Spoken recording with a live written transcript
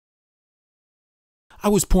I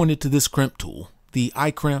was pointed to this crimp tool, the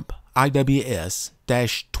iCrimp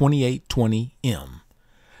IWS-2820M.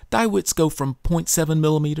 Die widths go from 0.7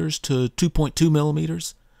 millimeters to 2.2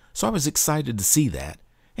 millimeters, so I was excited to see that,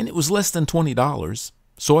 and it was less than $20,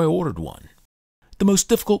 so I ordered one. The most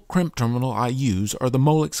difficult crimp terminal I use are the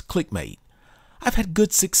Molex Click-Mate. I've had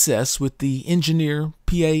good success with the Engineer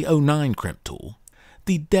PA09 crimp tool.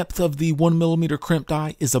 The depth of the 1mm crimp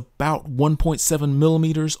die is about 1.7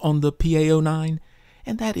 millimeters on the PA09,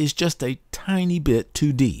 and that is just a tiny bit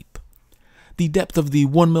too deep. The depth of the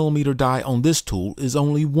 1mm die on this tool is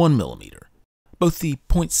only 1 millimeter. Both the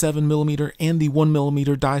 0.7 millimeter and the 1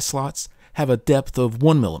 millimeter die slots have a depth of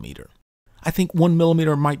 1 millimeter. I think 1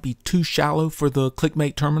 millimeter might be too shallow for the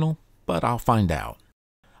Click-Mate terminal, but I'll find out.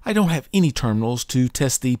 I don't have any terminals to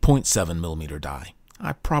test the 0.7 millimeter die.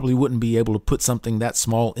 I probably wouldn't be able to put something that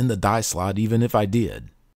small in the die slot even if I did.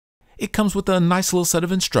 It comes with a nice little set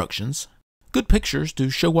of instructions, good pictures to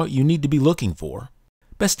show what you need to be looking for.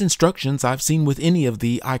 Best instructions I've seen with any of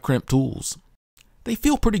the iCrimp tools. They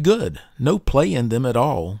feel pretty good, no play in them at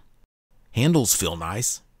all. Handles feel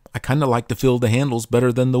nice. I kinda like to feel the handles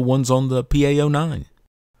better than the ones on the PA09.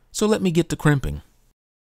 So let me get to crimping.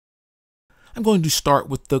 I'm going to start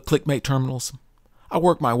with the Click-Mate terminals. I'll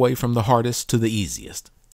work my way from the hardest to the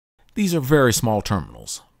easiest. These are very small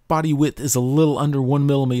terminals. Body width is a little under 1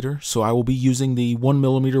 millimeter, so I will be using the 1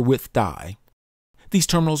 millimeter width die. These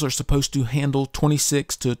terminals are supposed to handle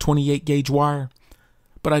 26 to 28 gauge wire,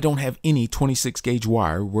 but I don't have any 26 gauge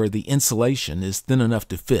wire where the insulation is thin enough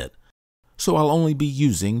to fit, so I'll only be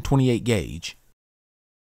using 28 gauge.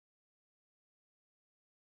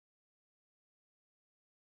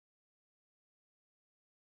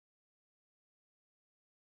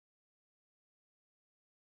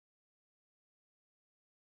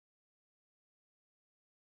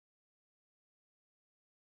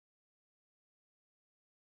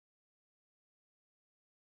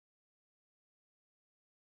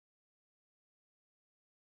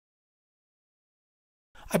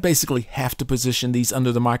 I basically have to position these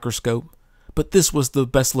under the microscope, but this was the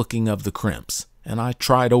best looking of the crimps, and I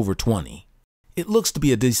tried over 20. It looks to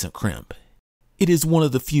be a decent crimp. It is one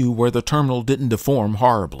of the few where the terminal didn't deform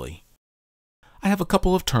horribly. I have a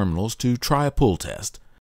couple of terminals to try a pull test.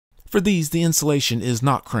 For these, the insulation is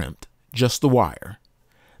not crimped, just the wire.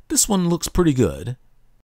 This one looks pretty good.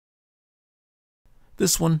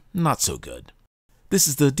 This one, not so good. This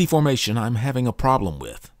is the deformation I'm having a problem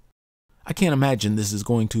with. I can't imagine this is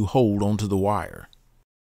going to hold onto the wire.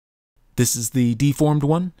 This is the deformed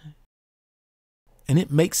one, and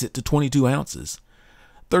it makes it to 22 ounces.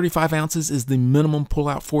 35 ounces is the minimum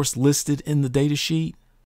pull-out force listed in the data sheet,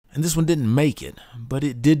 and this one didn't make it, but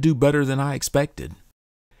it did do better than I expected.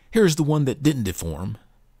 Here's the one that didn't deform.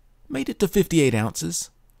 Made it to 58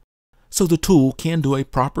 ounces, so the tool can do a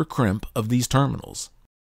proper crimp of these terminals.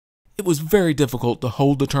 It was very difficult to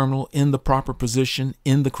hold the terminal in the proper position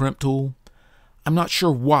in the crimp tool. I'm not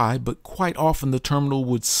sure why, but quite often the terminal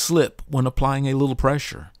would slip when applying a little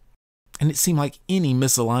pressure. And it seemed like any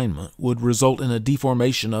misalignment would result in a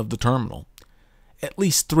deformation of the terminal. At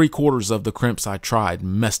least 3/4 of the crimps I tried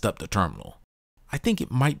messed up the terminal. I think it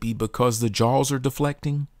might be because the jaws are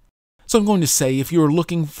deflecting. So I'm going to say if you're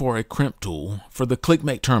looking for a crimp tool for the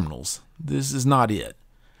Click-Mate terminals, this is not it.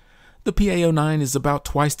 The PA09 is about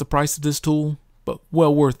twice the price of this tool, but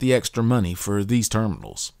well worth the extra money for these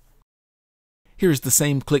terminals. Here's the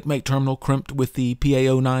same Click-Mate terminal crimped with the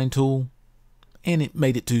PA09 tool, and it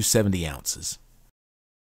made it to 70 ounces.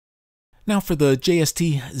 Now for the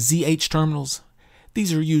JST ZH terminals.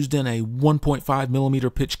 These are used in a 1.5 millimeter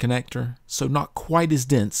pitch connector, so not quite as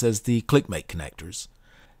dense as the Click-Mate connectors.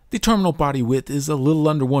 The terminal body width is a little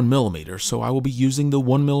under 1 millimeter, so I will be using the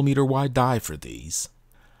 1 millimeter wide die for these.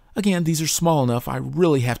 Again, these are small enough I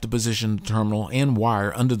really have to position the terminal and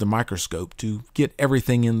wire under the microscope to get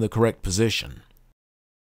everything in the correct position.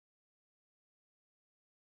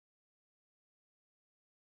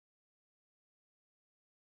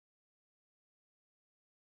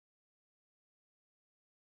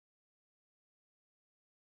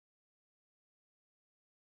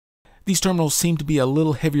 These terminals seem to be a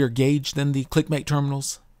little heavier gauge than the Click-Mate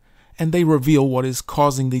terminals, and they reveal what is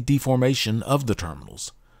causing the deformation of the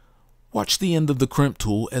terminals. Watch the end of the crimp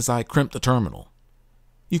tool as I crimp the terminal.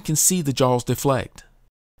 You can see the jaws deflect.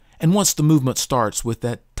 And once the movement starts with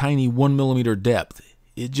that tiny 1 millimeter depth,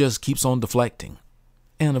 it just keeps on deflecting.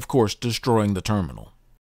 And of course, destroying the terminal.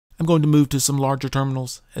 I'm going to move to some larger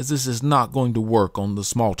terminals, as this is not going to work on the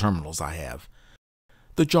small terminals I have.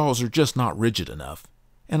 The jaws are just not rigid enough,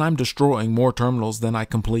 and I'm destroying more terminals than I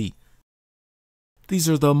complete. These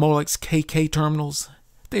are the Molex KK terminals.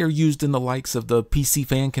 They are used in the likes of the PC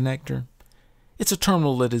fan connector. It's a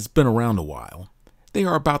terminal that has been around a while. They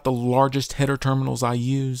are about the largest header terminals I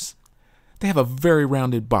use. They have a very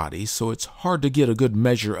rounded body, so it's hard to get a good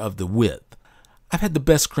measure of the width. I've had the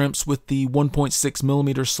best crimps with the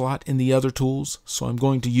 1.6mm slot in the other tools, so I'm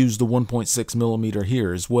going to use the 1.6mm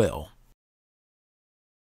here as well.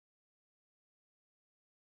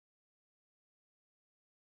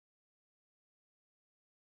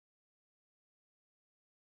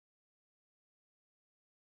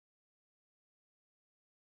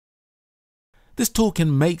 This tool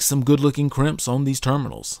can make some good-looking crimps on these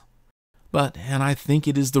terminals. But, and I think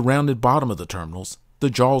it is the rounded bottom of the terminals, the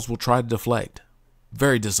jaws will try to deflect.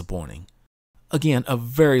 Very disappointing. Again, a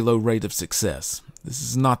very low rate of success. This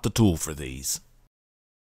is not the tool for these.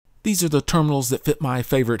 These are the terminals that fit my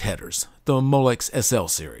favorite headers, the Molex SL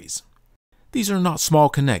series. These are not small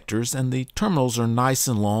connectors, and the terminals are nice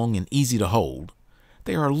and long and easy to hold.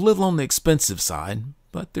 They are a little on the expensive side,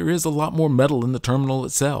 but there is a lot more metal in the terminal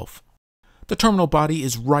itself. The terminal body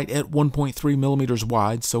is right at 1.3mm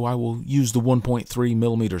wide, so I will use the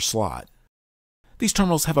 1.3mm slot. These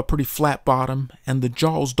terminals have a pretty flat bottom, and the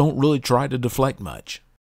jaws don't really try to deflect much.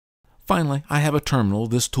 Finally, I have a terminal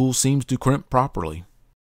this tool seems to crimp properly.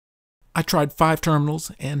 I tried 5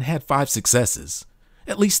 terminals and had 5 successes.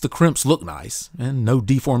 At least the crimps look nice, and no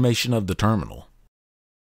deformation of the terminal.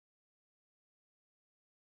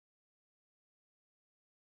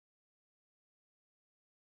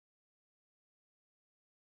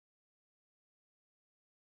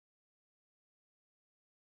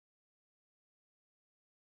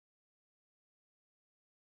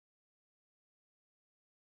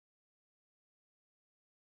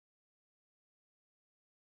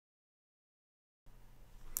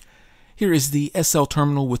 Here is the SL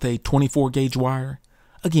terminal with a 24 gauge wire.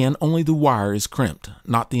 Again, only the wire is crimped,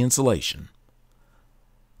 not the insulation.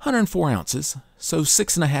 104 ounces, so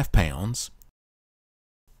 6.5 pounds.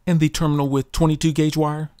 And the terminal with 22 gauge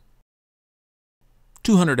wire?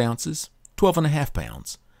 200 ounces, 12.5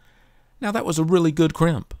 pounds. Now that was a really good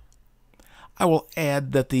crimp. I will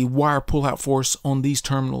add that the wire pull-out force on these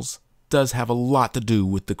terminals does have a lot to do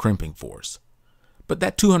with the crimping force. But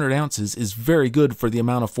that 200 ounces is very good for the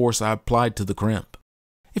amount of force I applied to the crimp.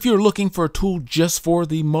 If you're looking for a tool just for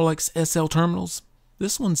the Molex SL terminals,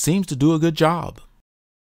 this one seems to do a good job.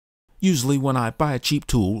 Usually when I buy a cheap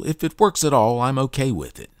tool, if it works at all, I'm okay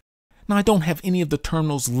with it. Now I don't have any of the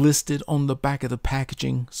terminals listed on the back of the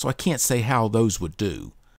packaging, so I can't say how those would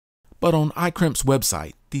do. But on iCrimp's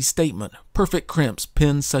website, the statement, perfect crimps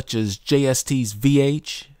pins such as JST's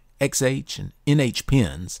VH, XH, and NH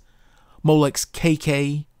pins, Molex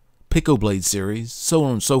KK, Pico Blade series, so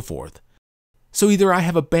on and so forth. So either I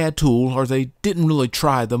have a bad tool or they didn't really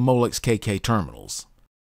try the Molex KK terminals.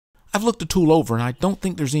 I've looked the tool over and I don't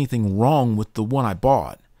think there's anything wrong with the one I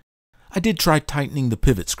bought. I did try tightening the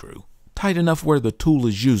pivot screw, tight enough where the tool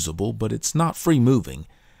is usable, but it's not free moving,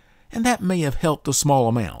 and that may have helped a small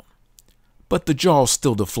amount. But the jaws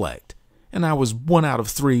still deflect, and I was 1 out of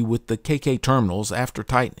 3 with the KK terminals after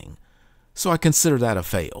tightening, so I consider that a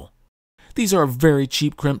fail. These are a very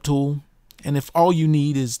cheap crimp tool, and if all you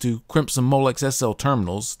need is to crimp some Molex SL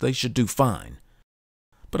terminals, they should do fine.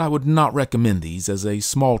 But I would not recommend these as a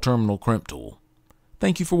small terminal crimp tool.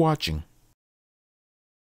 Thank you for watching.